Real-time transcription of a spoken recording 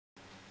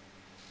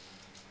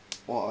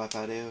what I've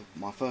had here,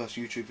 my first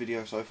YouTube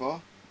video so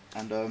far,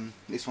 and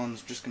this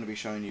one's just going to be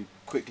showing you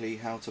quickly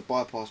how to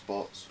bypass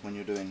bots when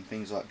you're doing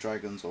things like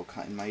dragons or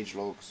cutting mage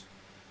logs,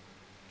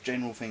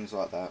 general things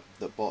like that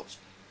bots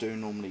do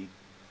normally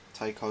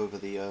take over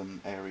the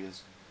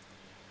areas.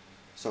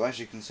 So as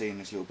you can see in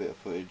this little bit of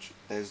footage,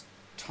 there's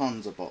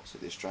tons of bots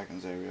at this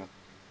dragons area,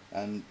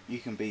 and you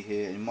can be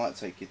here and it might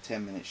take you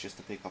 10 minutes just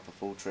to pick up a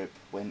full trip,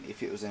 when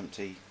if it was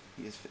empty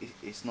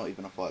it's not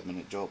even a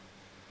 5-minute job.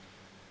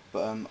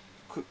 But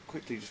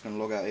quickly just going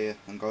to log out here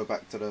and go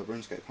back to the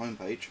RuneScape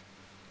homepage.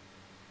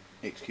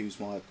 Excuse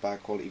my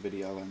bad quality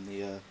video and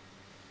the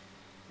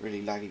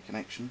really laggy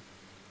connection,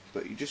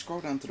 but you just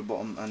scroll down to the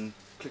bottom and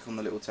click on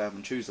the little tab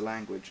and choose a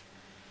language.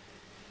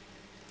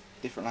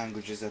 Different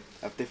languages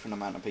have different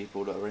amount of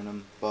people that are in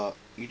them, but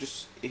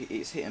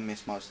it's hit and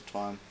miss most of the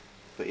time,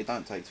 but it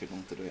don't take too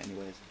long to do it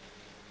anyways.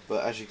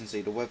 But as you can see,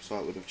 the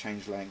website would have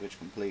changed language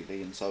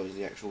completely, and so is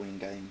the actual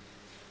in-game.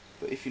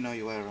 But if you know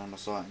your way around the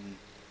site and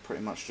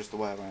pretty much just the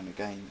way around the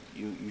game,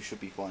 you should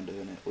be fine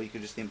doing it, or you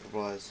can just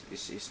improvise.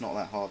 It's not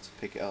that hard to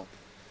pick it up.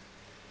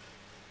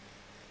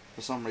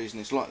 For some reason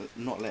it's like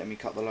not letting me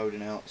cut the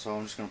loading out, so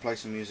I'm just going to play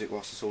some music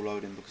whilst it's all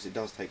loading, because it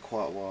does take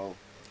quite a while.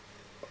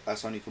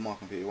 That's only for my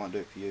computer, it won't do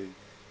it for you.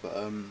 But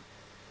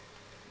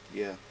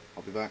yeah,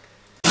 I'll be back.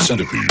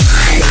 Centipede.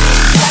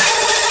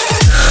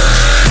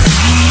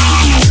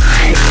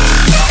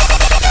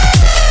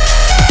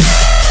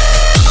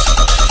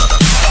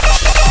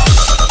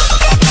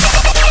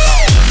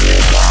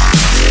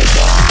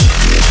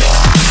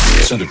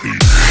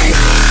 Centipede.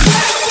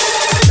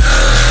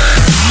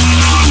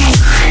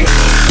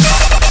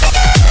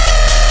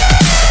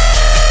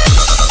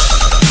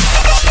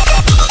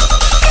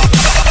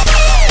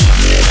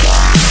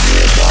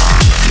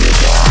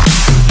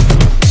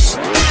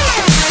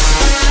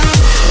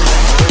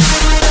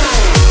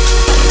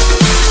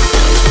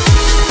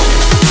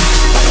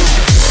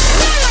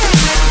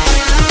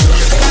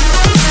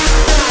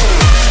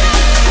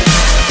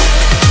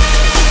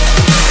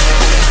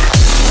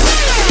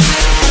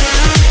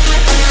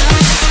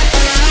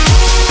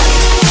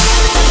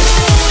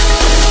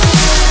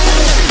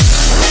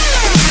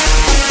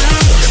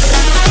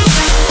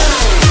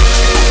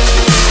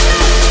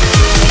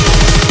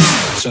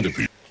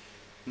 Centipede.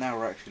 Now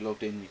we're actually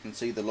logged in. You can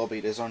see the lobby,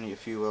 there's only a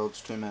few worlds,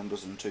 2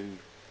 members and 2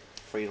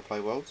 free to play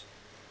worlds.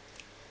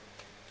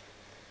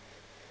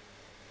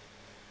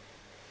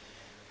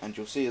 And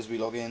you'll see as we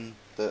log in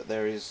that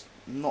there is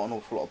not an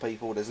awful lot of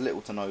people, there's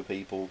little to no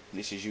people.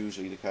 This is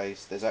usually the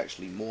case. There's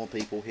actually more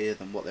people here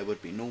than what there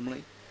would be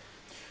normally.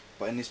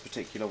 But in this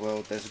particular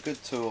world there's a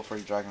good 2 or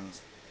 3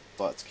 dragons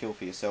like to kill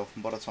for yourself,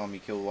 and by the time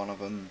you kill one of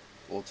them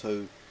or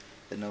 2,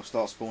 then they'll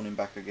start spawning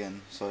back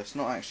again. So it's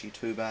not actually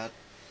too bad.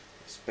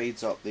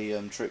 Speeds up the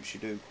trips you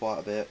do quite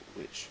a bit,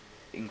 which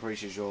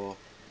increases your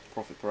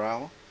profit per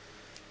hour.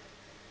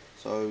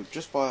 So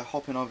just by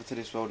hopping over to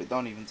this world, it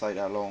don't even take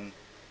that long.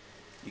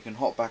 You can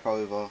hop back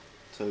over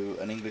to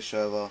an English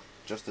server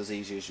just as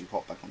easy as you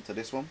hop back onto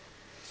this one.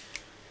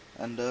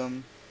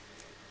 And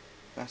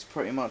that's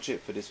pretty much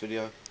it for this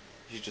video.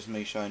 This is just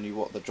me showing you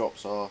what the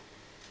drops are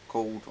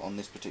called on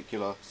this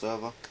particular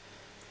server.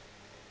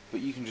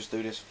 But you can just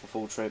do this for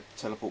full trip,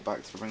 teleport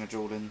back to the Ring of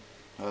Jordan,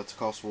 to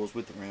cast wars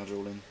with the Ring of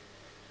Jordan,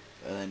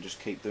 and then just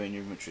keep doing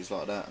your inventories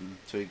like that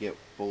until you get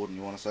bored and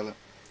you want to sell it.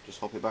 Just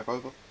hop it back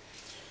over.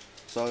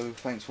 So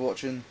thanks for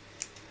watching.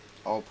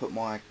 I'll put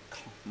my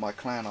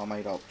clan I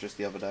made up just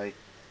the other day,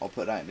 I'll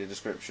put that in the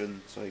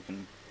description, so you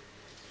can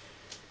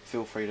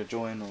feel free to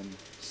join, or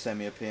send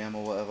me a PM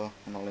or whatever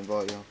and I'll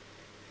invite you.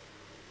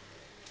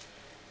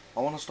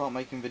 I want to start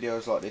making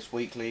videos like this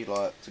weekly,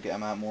 like to get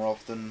them out more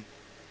often.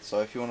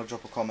 So if you want to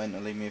drop a comment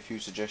and leave me a few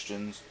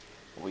suggestions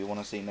of what you want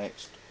to see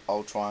next,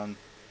 I'll try and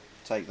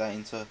take that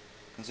into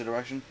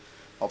consideration.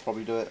 I'll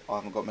probably do it. I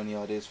haven't got many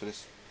ideas for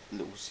this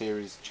little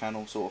series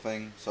channel sort of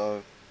thing,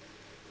 so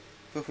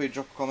feel free to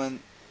drop a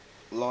comment,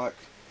 like,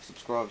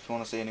 subscribe if you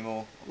want to see any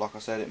more. Like I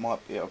said, it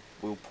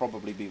will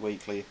probably be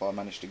weekly if I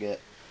manage to get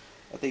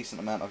a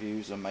decent amount of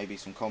views and maybe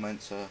some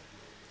comments to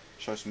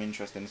show some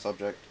interest in the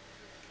subject,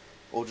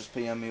 or just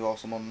PM me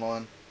whilst I'm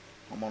online.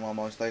 I'm online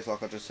most days,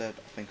 like I just said.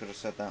 I think I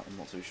just said that, I'm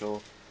not too sure.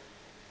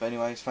 But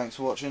anyways, thanks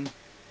for watching,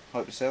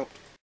 hope this helped.